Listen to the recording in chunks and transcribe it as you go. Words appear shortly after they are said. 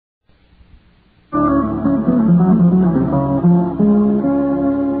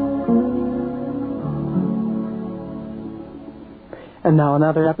And now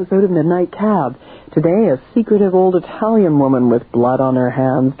another episode of Midnight Cab. Today, a secretive old Italian woman with blood on her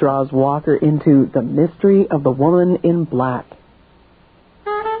hands draws Walker into the mystery of the woman in black.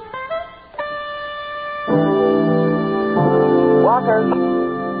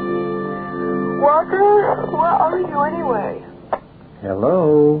 Walker, where are you anyway?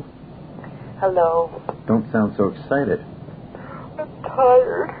 Hello. Hello. Don't sound so excited. I'm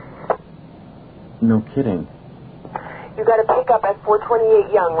tired. No kidding. You got to pick up at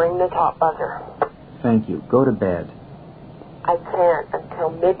 428 Young. Ring the top buzzer. Thank you. Go to bed. I can't until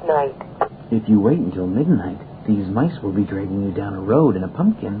midnight. If you wait until midnight, these mice will be dragging you down a road in a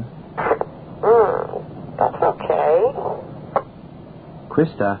pumpkin. That's okay.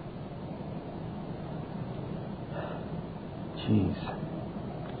 Krista.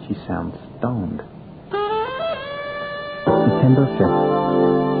 Jeez. She sounds stoned. September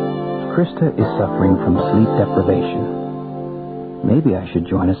 5th. Krista is suffering from sleep deprivation. Maybe I should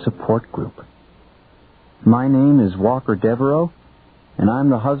join a support group. My name is Walker Devereux, and I'm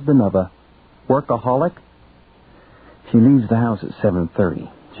the husband of a workaholic. She leaves the house at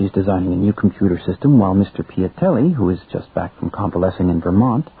 7:30. She's designing a new computer system while Mr. Piatelli, who is just back from convalescing in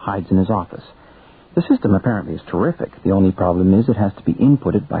Vermont, hides in his office. The system apparently is terrific. The only problem is it has to be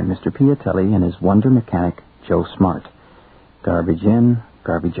inputted by Mr. Piatelli and his wonder mechanic, Joe Smart. Garbage in,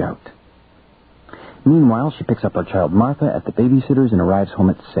 garbage out. Meanwhile, she picks up her child Martha at the babysitter's and arrives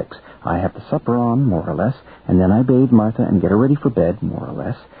home at 6. I have the supper on, more or less, and then I bathe Martha and get her ready for bed, more or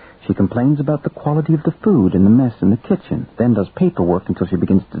less. She complains about the quality of the food and the mess in the kitchen, then does paperwork until she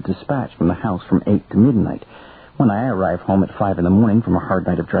begins to dispatch from the house from 8 to midnight. When I arrive home at 5 in the morning from a hard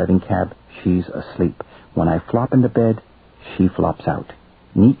night of driving cab, she's asleep. When I flop into bed, she flops out,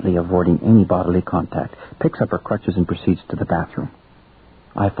 neatly avoiding any bodily contact, picks up her crutches and proceeds to the bathroom.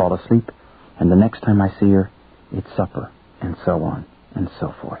 I fall asleep, and the next time I see her, it's supper, and so on, and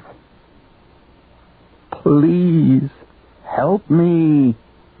so forth. Please, help me.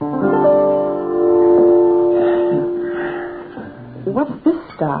 What's this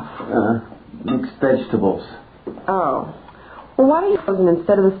stuff? Mixed vegetables. Oh. Well, why don't you use it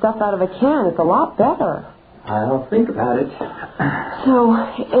instead of the stuff out of a can? It's a lot better. I'll think about it. So,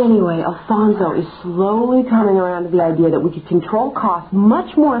 anyway, Alfonso is slowly coming around to the idea that we could control costs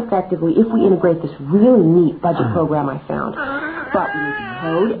much more effectively if we integrate this really neat budget program I found. But we need to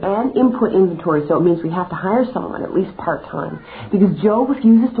code and input inventory, so it means we have to hire someone, at least part-time. Because Joe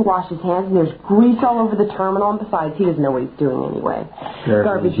refuses to wash his hands, and there's grease all over the terminal, and besides, he doesn't know what he's doing anyway.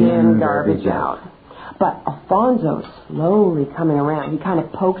 Garbage in, garbage out. But Alfonso's slowly coming around. He kind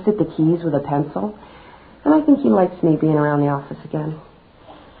of pokes at the keys with a pencil. And I think he likes me being around the office again.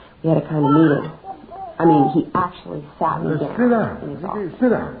 We had a kind of meeting. I mean, he actually sat me down. Sit down. Sit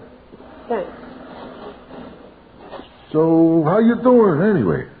down. Thanks. So, how you doing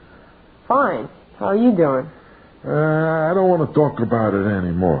anyway? Fine. How are you doing? I don't want to talk about it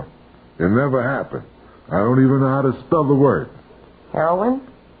anymore. It never happened. I don't even know how to spell the word. Heroin?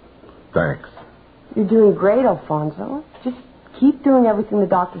 Thanks. You're doing great, Alfonso. Just keep doing everything the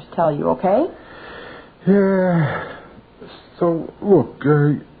doctors tell you, okay? Yeah. So, look,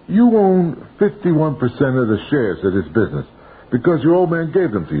 you own 51% of the shares of this business because your old man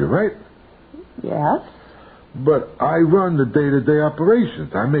gave them to you, right? Yes. But I run the day-to-day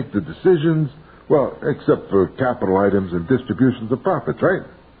operations. I make the decisions, well, except for capital items and distributions of profits, right?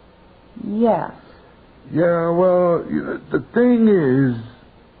 Yes. Yeah, well, the thing is,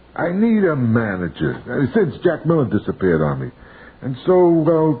 I need a manager since Jack Miller disappeared on me. And so,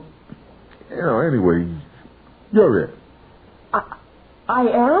 well, anyway, you're it. I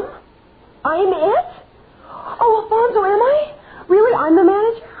am? I'm it? Oh, Alfonso, am I? Really? I'm the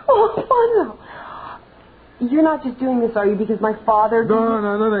manager? Oh, Alfonso. You're not just doing this, are you, because my father... No.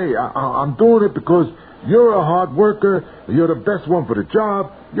 I'm doing it because you're a hard worker. You're the best one for the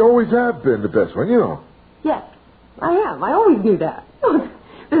job. You always have been the best one, Yes, I am. I always knew that.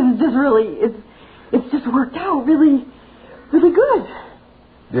 This is just really... It's just worked out really, really good.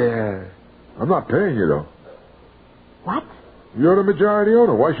 Yeah. I'm not paying you, though. What? You're the majority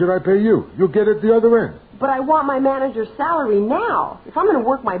owner. Why should I pay you? You'll get it the other end. But I want my manager's salary now. If I'm going to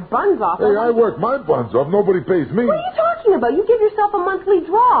work my buns off... Hey, I work my buns off. Nobody pays me. What are you talking about? You give yourself a monthly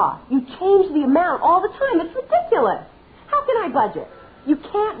draw. You change the amount all the time. It's ridiculous. How can I budget? You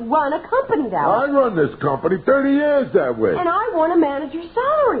can't run a company that way. I run this company 30 years that way. And I want a manager's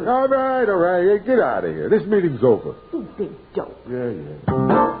salary. All right. Hey, get out of here. This meeting's over. You big dope.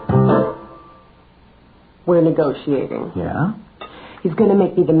 Yeah. We're negotiating. Yeah? He's going to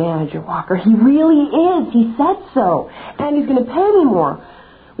make me the manager, Walker. He really is. He said so. And he's going to pay me more.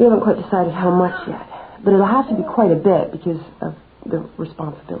 We haven't quite decided how much yet. But it'll have to be quite a bit because of the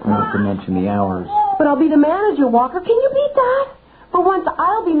responsibility. Not to mention the hours. But I'll be the manager, Walker. Can you beat that? For once,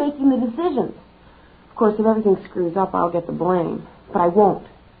 I'll be making the decisions. Of course, if everything screws up, I'll get the blame. But I won't.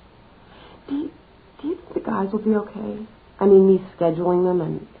 Do you think the guys will be okay? I mean, me scheduling them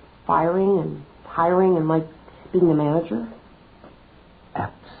and firing and hiring and, like, being the manager?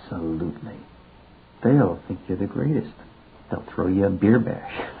 Absolutely. They'll think you're the greatest. They'll throw you a beer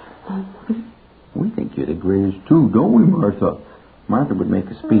bash. We think you're the greatest, too, don't we, Martha? Martha would make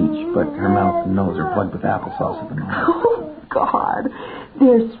a speech, but her mouth and nose are plugged with applesauce at the moment. Oh, God.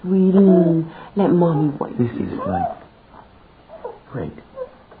 They're sweetie. Let Mommy wipe This is like... Great.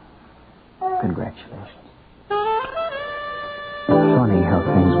 Congratulations. Funny how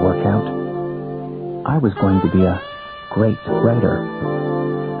things work out. I was going to be a great writer.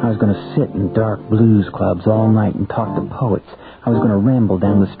 I was going to sit in dark blues clubs all night and talk to poets. I was going to ramble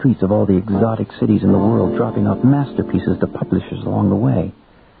down the streets of all the exotic cities in the world, dropping off masterpieces to publishers along the way.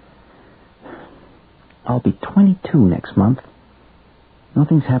 I'll be 22 next month.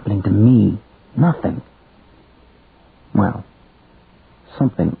 Nothing's happening to me. Nothing. Well,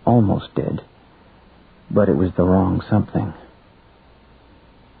 something almost did. But it was the wrong something.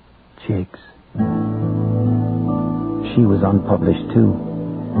 Jigs. She was unpublished, too.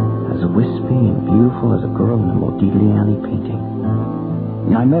 As wispy and beautiful as a girl in a Modigliani painting.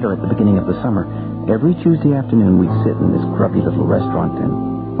 I met her at the beginning of the summer. Every Tuesday afternoon we'd sit in this grubby little restaurant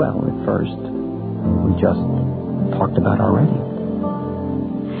and, well, at first, we just talked about our writing.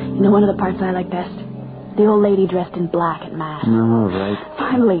 You know one of the parts I like best? The old lady dressed in black at Mass. Oh, right.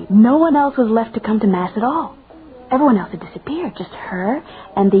 Finally, no one else was left to come to Mass at all. Everyone else had disappeared, just her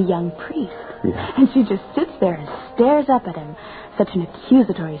and the young priest. Yeah. And she just sits there and stares up at him, such an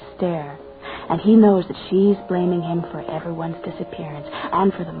accusatory stare. And he knows that she's blaming him for everyone's disappearance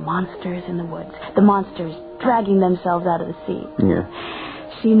and for the monsters in the woods, the monsters dragging themselves out of the sea. Yeah.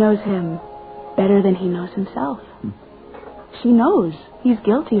 She knows him better than he knows himself. She knows he's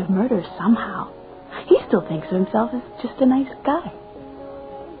guilty of murder somehow. He still thinks of himself as just a nice guy.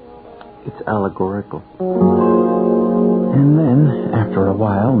 It's allegorical. And then, after a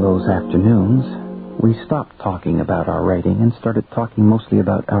while, those afternoons, we stopped talking about our writing and started talking mostly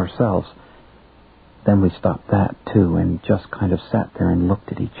about ourselves. Then we stopped that, too, and just kind of sat there and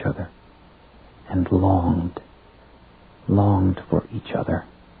looked at each other. And longed for each other.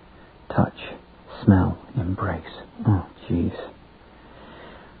 Touch, smell, embrace. Oh, jeez.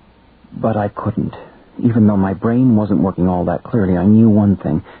 But I couldn't. Even though my brain wasn't working all that clearly, I knew one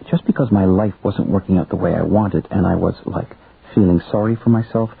thing. Just because my life wasn't working out the way I wanted, and I was, feeling sorry for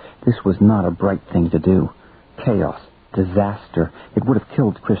myself, this was not a bright thing to do. Chaos, disaster. It would have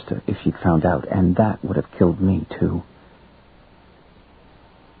killed Krista if she'd found out, and that would have killed me, too.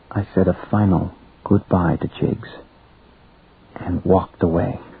 I said a final goodbye to Jiggs and walked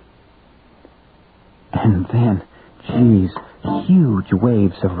away. And then, huge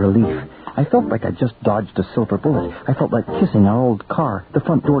waves of relief. I felt like I just dodged a silver bullet. I felt like kissing our old car, the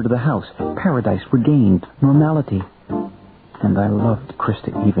front door to the house. Paradise regained, normality. And I loved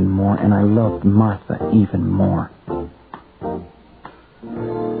Krista even more, and I loved Martha even more.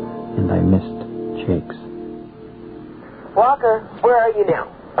 And I missed Jiggs. Walker, where are you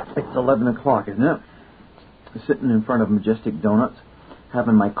now? It's 11 o'clock, isn't it? Sitting in front of Majestic Donuts,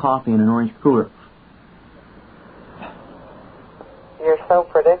 having my coffee in an orange cooler. You're so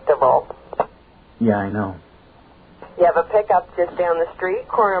predictable. Yeah, I know. You have a pickup just down the street,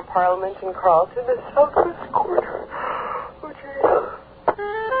 corner of Parliament and Carlton, the southwest corner.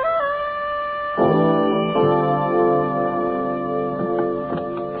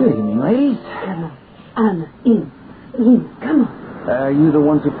 Good evening, ladies. Anna, in, come on. Are you the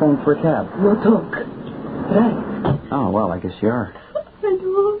ones who phoned for a cab? No talk. Right. Oh, well, I guess you are. I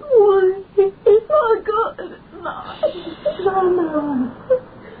don't want it. It's all good. No.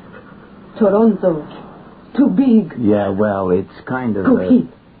 Toronto. Too big. Yeah, well, it's kind of... Cookie.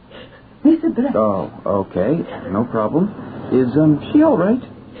 This address. Oh, okay. No problem. Is, she all right?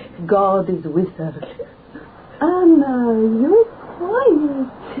 God is with her. Anna, you're quiet.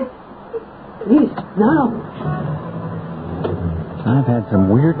 Please, now. I've had some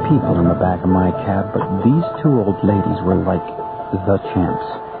weird people in the back of my cab, but these two old ladies were like the champs.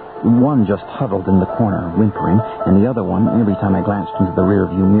 One just huddled in the corner, whimpering, and the other one, every time I glanced into the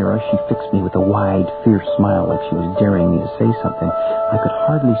rearview mirror, she fixed me with a wide, fierce smile like she was daring me to say something. I could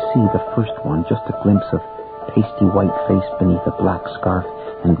hardly see the first one, just a glimpse of pasty white face beneath a black scarf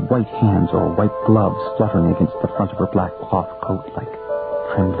and white hands or white gloves fluttering against the front of her black cloth coat like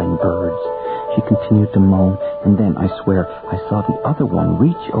trembling birds. She continued to moan, and then, I swear, I saw the other one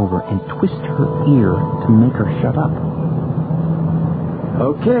reach over and twist her ear to make her shut up.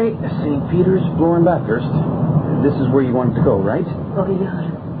 Okay, St. Peter's, Floor and Bathurst. This is where you wanted to go, right? Oh, you're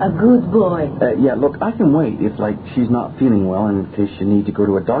a good boy. Yeah, look, I can wait if, like, she's not feeling well in case you need to go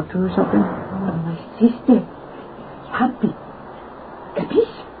to a doctor or something. Oh, my sister. Happy.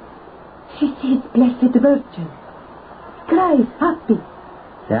 Capiche? She sees Blessed Virgin. Cries happy.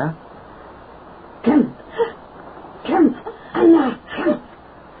 Yeah? Come. Come, Anna, come.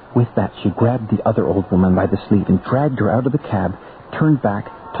 With that, she grabbed the other old woman by the sleeve and dragged her out of the cab, turned back,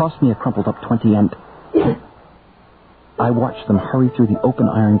 tossed me a crumpled up 20, and... I watched them hurry through the open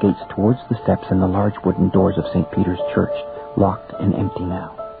iron gates towards the steps and the large wooden doors of St. Peter's Church, locked and empty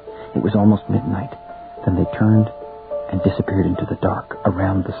now. It was almost midnight. Then they turned and disappeared into the dark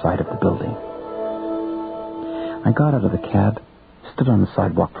around the side of the building. I got out of the cab, stood on the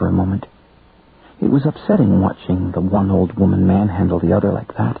sidewalk for a moment. It was upsetting watching the one old woman manhandle the other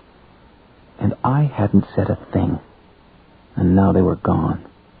like that. And I hadn't said a thing. And now they were gone.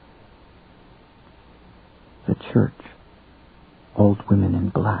 The church. Old women in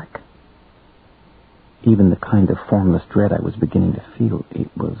black. Even the kind of formless dread I was beginning to feel, it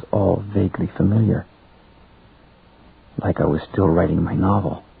was all vaguely familiar. Like I was still writing my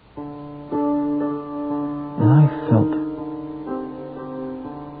novel. And I felt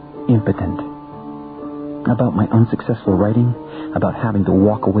impotent. About my unsuccessful writing, about having to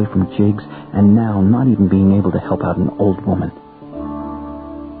walk away from jigs, and now not even being able to help out an old woman.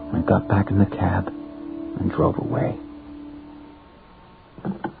 I got back in the cab and drove away.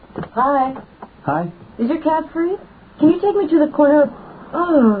 Hi. Hi? Is your cab free? Can you take me to the corner of...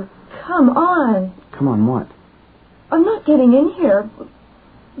 Oh, come on. Come on, what? I'm not getting in here.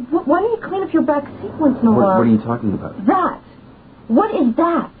 Why don't you clean up your back seat once in a while? What are you talking about? That. What is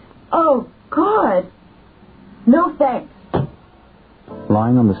that? Oh, God. No thanks.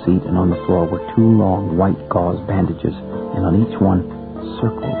 Lying on the seat and on the floor were two long white gauze bandages, and on each one,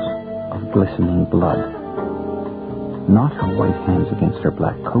 circles of glistening blood. Not her white hands against her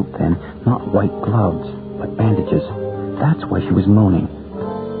black coat, then. Not white gloves, but bandages. That's why she was moaning.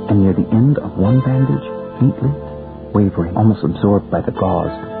 And near the end of one bandage, faintly, wavering, almost absorbed by the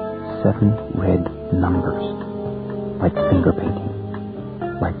gauze, 7 red numbers. Like finger painting.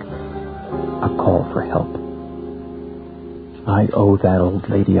 Like a call for help. I owe that old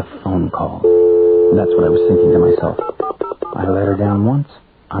lady a phone call. That's what I was thinking to myself. I let her down once.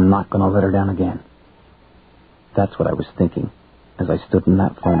 I'm not going to let her down again. That's what I was thinking as I stood in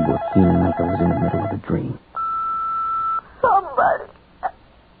that phone booth feeling like I was in the middle of a dream. Somebody.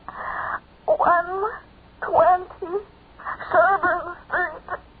 120 Sherburne Street.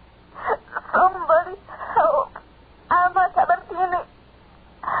 Somebody help. Anna Cabertini.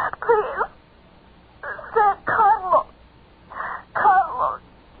 Please. Say Carlo. Carlo.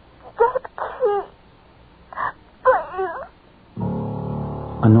 Get key. Please.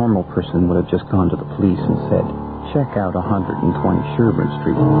 A normal person would have just gone to the police and said, check out 120 Sherburne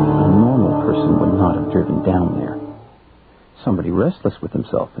Street. A normal person would not have driven down there. Somebody restless with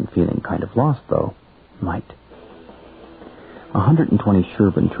himself and feeling kind of lost, though, might. 120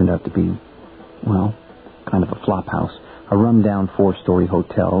 Sherburne turned out to be, well, kind of a flop house. A run-down 4-story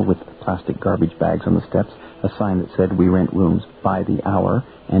hotel with plastic garbage bags on the steps, a sign that said we rent rooms by the hour,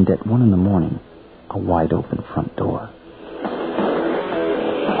 and at 1 a.m, a wide-open front door.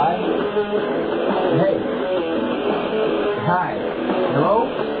 Hi. Hello?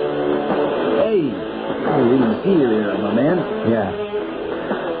 Hey. Hey, we can see you there, my man. Yeah.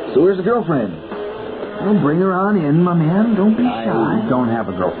 So where's the girlfriend? Well, bring her on in, my man. Don't be shy. I don't have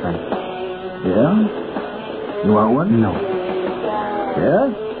a girlfriend. Yeah? You want one? No.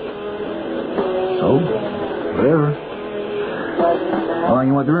 Yeah? So, whatever. How long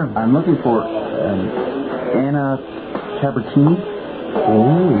you want the room? I'm looking for Anna Cabertini.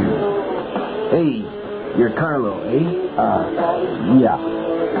 Oh. Hey, you're Carlo, eh? Yeah. I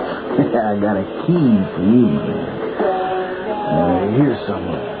got a key for you, my man. Here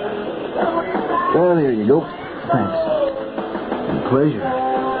somewhere. Well, there you go. Thanks. The pleasure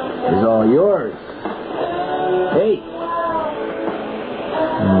is all yours. Hey.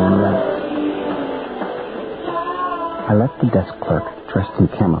 I left the desk clerk, dressed in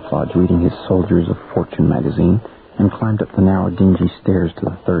camouflage, reading his Soldiers of Fortune magazine, and climbed up the narrow, dingy stairs to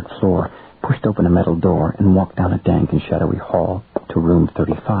the 3rd floor, pushed open a metal door, and walked down a dank and shadowy hall to room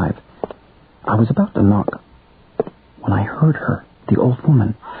 35. I was about to knock when I heard her, the old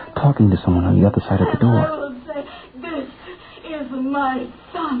woman, talking to someone on the other side of the door. I will say, this is my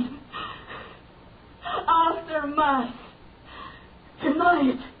son. After Mass.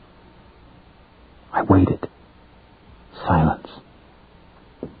 Tonight. I waited. Silence.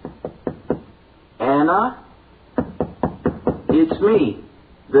 Anna? It's me,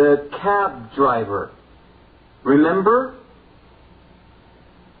 The cab driver. Remember?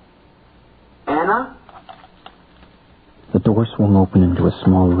 Anna? The door swung open into a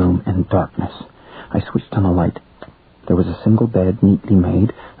small room in darkness. I switched on a light. There was a single bed, neatly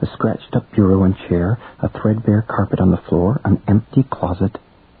made, a scratched-up bureau and chair, a threadbare carpet on the floor, an empty closet,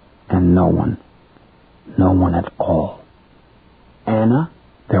 and no one. No one at all. Anna?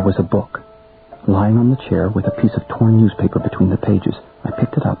 There was a book, lying on the chair with a piece of torn newspaper between the pages. I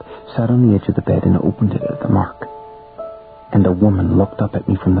picked it up, sat on the edge of the bed, and opened it at the mark. And a woman looked up at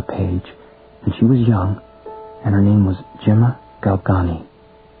me from the page, and she was young, and her name was Gemma Galgani.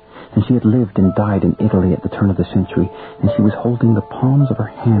 And she had lived and died in Italy at the turn of the century, and she was holding the palms of her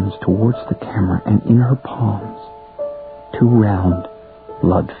hands towards the camera, and in her palms, 2 round,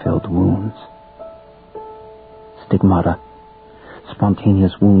 blood-filled wounds. Stigmata,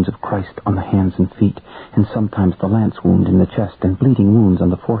 spontaneous wounds of Christ on the hands and feet, and sometimes the lance wound in the chest, and bleeding wounds on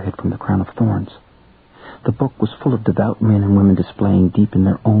the forehead from the crown of thorns. The book was full of devout men and women displaying deep in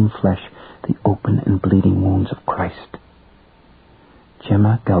their own flesh the open and bleeding wounds of Christ.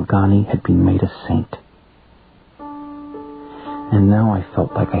 Gemma Galgani had been made a saint. And now I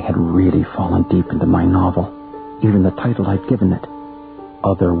felt like I had really fallen deep into my novel, even the title I'd given it,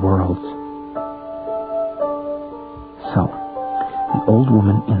 Other Worlds. So, the old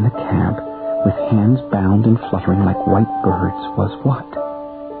woman in the cab, with hands bound and fluttering like white birds, was what?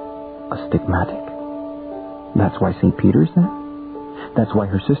 A stigmatic. That's why St. Peter's there? That's why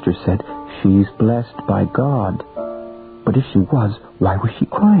her sister said, "She's blessed by God." But if she was, why was she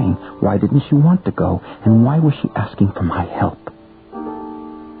crying? Why didn't she want to go? And why was she asking for my help?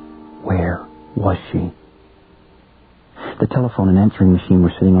 Where was she? The telephone and answering machine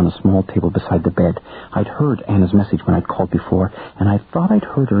were sitting on a small table beside the bed. I'd heard Anna's message when I'd called before, and I thought I'd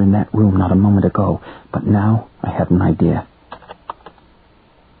heard her in that room not a moment ago. But now I had an idea.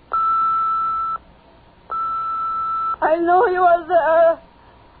 I know you are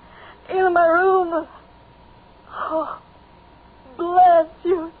there, in my room. Oh, bless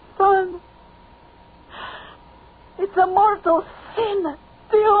you, son. It's a mortal sin.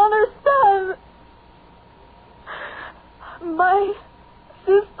 Do you understand? My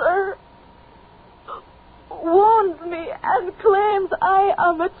sister wounds me and claims I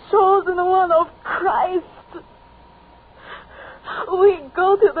am a chosen one of Christ. We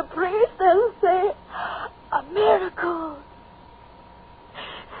go to the priest and say, "A miracle."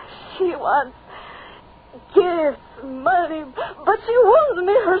 She wants gifts, money, but she wounds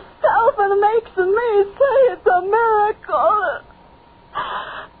me herself and makes me say it's a miracle.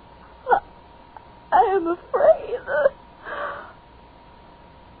 I am afraid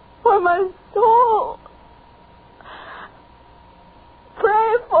for my soul.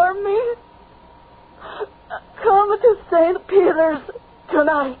 Pray for me. Come to St. Peter's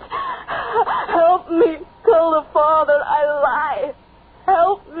tonight. Help me tell the Father I lie.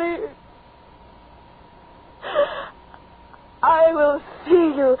 Help me. I will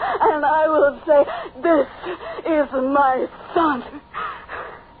see you and I will say, "This is my son."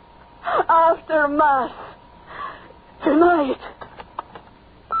 After Mass tonight.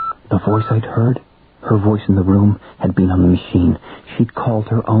 The voice I'd heard, her voice in the room, had been on the machine. She'd called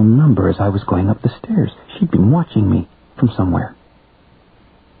her own number as I was going up the stairs. She'd been watching me from somewhere.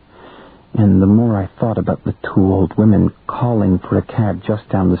 And the more I thought about the 2 old women calling for a cab just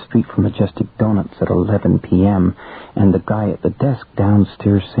down the street from Majestic Donuts at 11 p.m., and the guy at the desk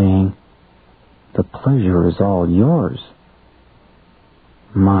downstairs saying, "The pleasure is all yours,"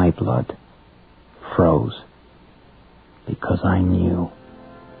 my blood froze, because I knew.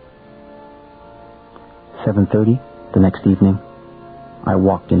 7:30, the next evening, I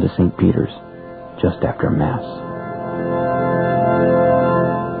walked into St. Peter's just after Mass.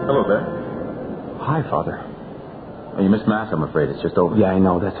 Hello there. Hi, Father. Oh, you missed Mass, I'm afraid. It's just over. Yeah, I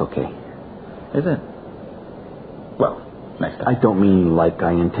know. That's okay. Is it? Well, next time. I don't mean like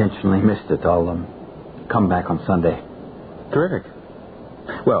I intentionally missed it. I'll come back on Sunday. Terrific.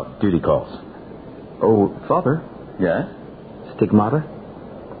 Well, duty calls. Oh, Father? Yes? Stigmata?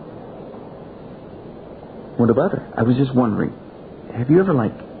 What about her? I was just wondering, have you ever,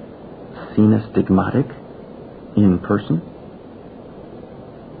 seen a stigmatic in person?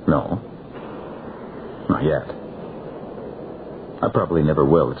 No. Not yet. I probably never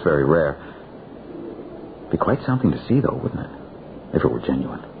will. It's very rare. Be quite something to see, though, wouldn't it? If it were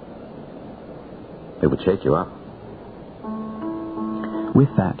genuine. It would shake you up.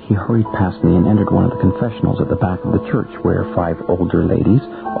 With that, he hurried past me and entered one of the confessionals at the back of the church, where 5 older ladies,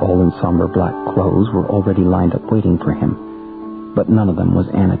 all in somber black clothes, were already lined up waiting for him. But none of them was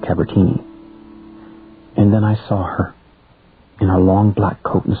Anna Cabertini. And then I saw her, in her long black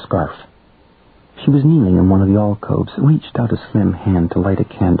coat and scarf. She was kneeling in one of the alcoves, reached out a slim hand to light a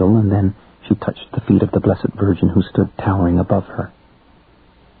candle, and then she touched the feet of the Blessed Virgin who stood towering above her.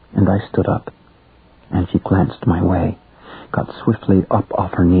 And I stood up, and she glanced my way, got swiftly up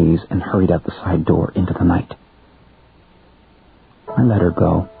off her knees, and hurried out the side door into the night. I let her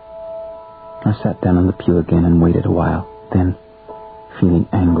go. I sat down on the pew again and waited a while. Then, feeling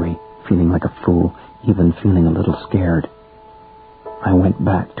angry, feeling like a fool, even feeling a little scared, I went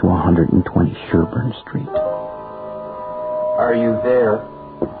back to 120 Sherburne Street. Are you there?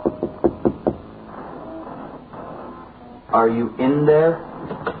 Are you in there?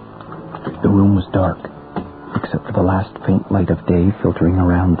 The room was dark, except for the last faint light of day filtering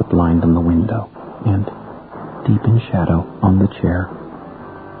around the blind on the window. And, deep in shadow, on the chair,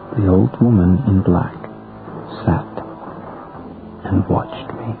 the old woman in black sat and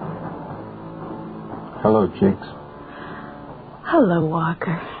watched me. Hello, Jiggs. Hello,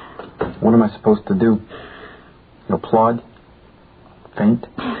 Walker. What am I supposed to do? Applaud? Faint?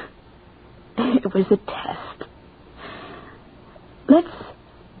 It was a test. Let's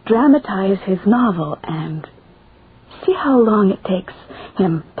dramatize his novel and see how long it takes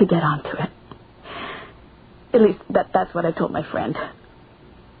him to get onto it. At least that's what I told my friend.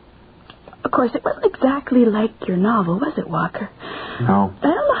 Of course, it wasn't exactly like your novel, was it, Walker? No. I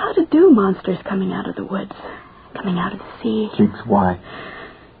don't know how to do monsters coming out of the woods, coming out of the sea. Jiggs, why?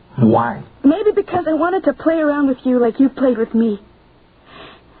 Why? Maybe because I wanted to play around with you like you played with me.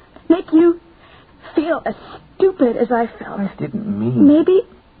 Make you feel as stupid as I felt. I didn't mean... Maybe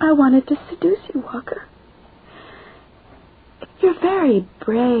I wanted to seduce you, Walker. You're very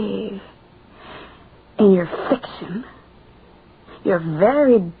brave in your fiction. You're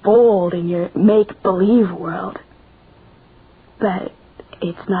very bold in your make-believe world. But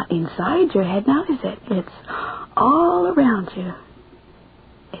it's not inside your head now, is it? It's all around you.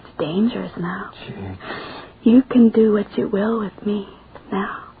 It's dangerous now. Jiggs. You can do what you will with me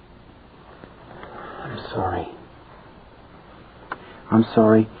now. I'm sorry. I'm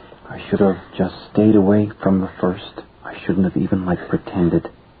sorry. I should have just stayed away from the first. I shouldn't have even, pretended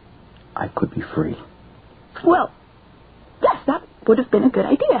I could be free. Well, yes, that would have been a good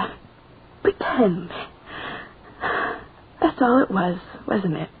idea. Pretend. That's all it was,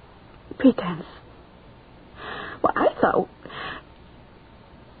 wasn't it? Pretense. Well,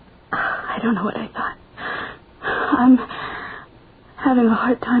 I don't know what I thought. I'm having a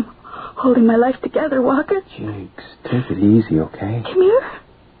hard time holding my life together, Walker. Jiggs, take it easy, okay? Come here.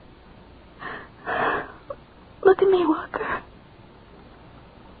 Look at me, Walker.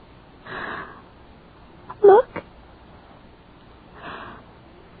 Look.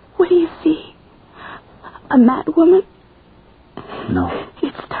 What do you see? A mad woman? No.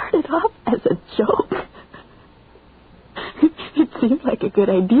 It started off as a joke. It seemed like a good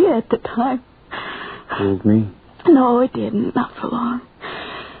idea at the time. Fooled me? No, it didn't. Not for long.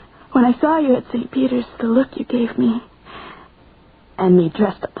 When I saw you at St. Peter's, the look you gave me, and me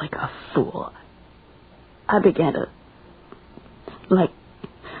dressed up like a fool, I began to,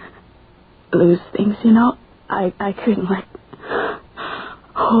 lose things, you know. I couldn't,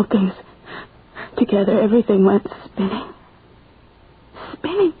 hold things together. Everything went spinning.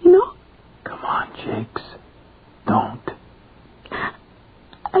 Spinning, you know? Come on, Jiggs. Don't.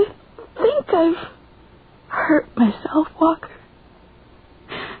 I think I've hurt myself, Walker.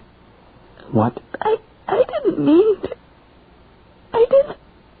 What? I didn't mean to. I didn't.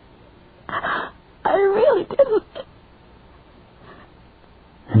 I really didn't.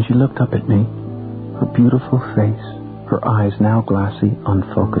 And she looked up at me, her beautiful face, her eyes now glassy,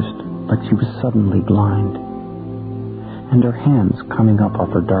 unfocused, but she was suddenly blind, and her hands coming up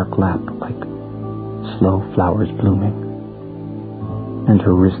off her dark lap like slow flowers blooming. And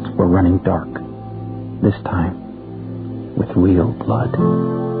her wrists were running dark, this time with real blood.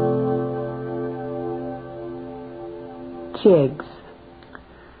 Jiggs.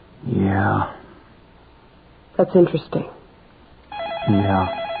 Yeah. That's interesting. Yeah.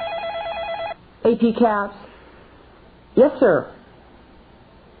 AP Cabs. Yes, sir.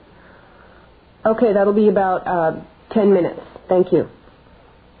 Okay, that'll be about 10 minutes. Thank you.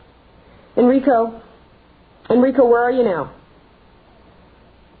 Enrico, where are you now?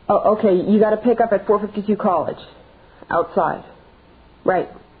 Oh, okay, you got to pick up at 452 College. Outside. Right.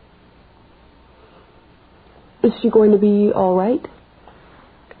 Is she going to be all right?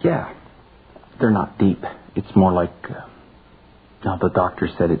 Yeah. They're not deep. It's more like... now, the doctor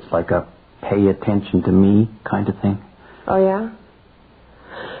said it's like a pay attention to me kind of thing. Oh, yeah?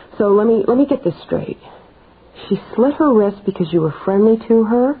 So let me get this straight. She slit her wrist because you were friendly to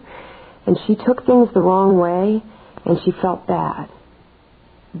her, and she took things the wrong way, and she felt bad.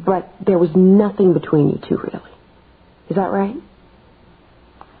 But there was nothing between you two, really. Is that right?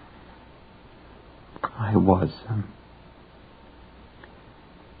 I was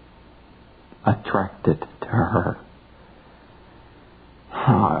attracted to her.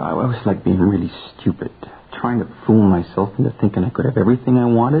 I was like being really stupid, trying to fool myself into thinking I could have everything I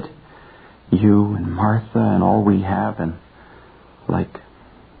wanted. You and Martha and all we have, and like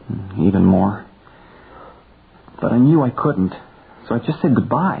even more. But I knew I couldn't, so I just said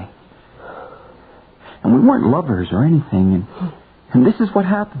goodbye. And we weren't lovers or anything, and this is what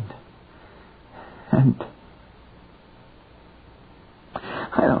happened. And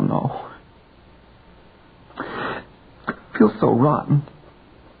I don't know. I feel so rotten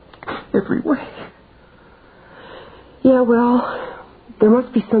every way. Yeah, well, there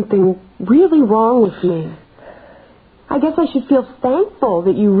must be something really wrong with me. I guess I should feel thankful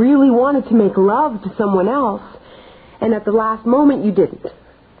that you really wanted to make love to someone else, and at the last moment you didn't.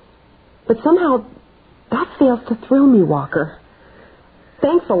 But somehow that fails to thrill me, Walker.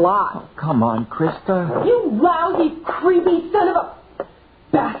 Thanks a lot. Oh, come on, Krista. You lousy, creepy son of a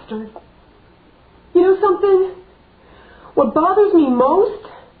bastard. You know something? What bothers me most?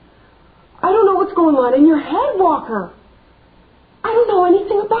 I don't know what's going on in your head, Walker. I don't know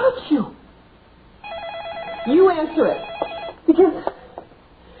anything about you. You answer it.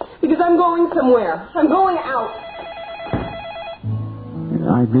 Because I'm going somewhere. I'm going out.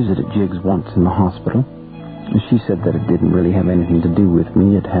 I visited Jiggs once in the hospital. She said that it didn't really have anything to do with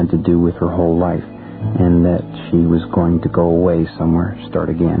me. It had to do with her whole life, and that she was going to go away somewhere, start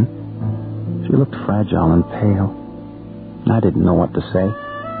again. She looked fragile and pale. I didn't know what to say.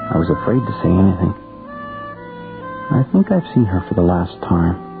 I was afraid to say anything. I think I've seen her for the last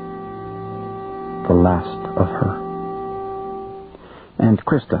time. The last of her. And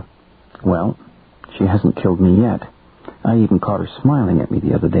Krista, well, she hasn't killed me yet. I even caught her smiling at me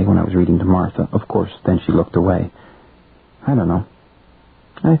the other day when I was reading to Martha. Of course, then she looked away. I don't know.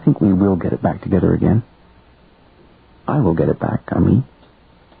 I think we will get it back together again. I will get it back, I mean.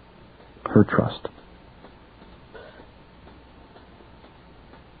 Her trust.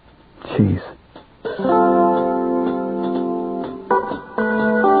 Jeez.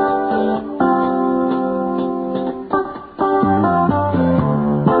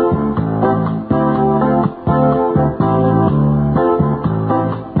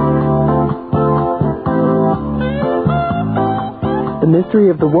 The Mystery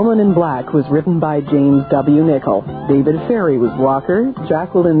of the Woman in Black was written by James W. Nichol. David Ferry was Walker.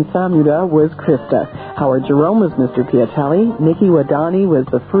 Jacqueline Samuda was Krista. Howard Jerome was Mr. Piatelli. Nikki Wadani was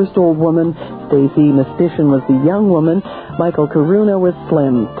the first old woman. Stacy Mistishin was the young woman. Michael Karuna was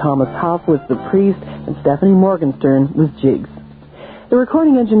Slim. Thomas Hoff was the priest. And Stephanie Morgenstern was Jiggs. The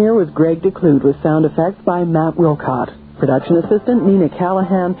recording engineer was Greg DeClude with sound effects by Matt Wilcott. Production assistant Nina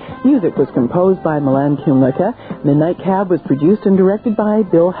Callahan. Music was composed by Milan Kumlicka. Midnight Cab was produced and directed by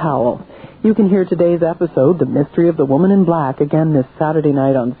Bill Howell. You can hear today's episode, The Mystery of the Woman in Black, again this Saturday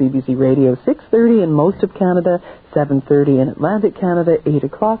night on CBC Radio, 6:30 in most of Canada, 7:30 in Atlantic Canada, 8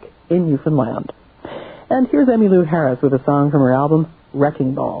 o'clock in Newfoundland. And here's Emmylou Harris with a song from her album,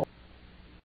 Wrecking Ball.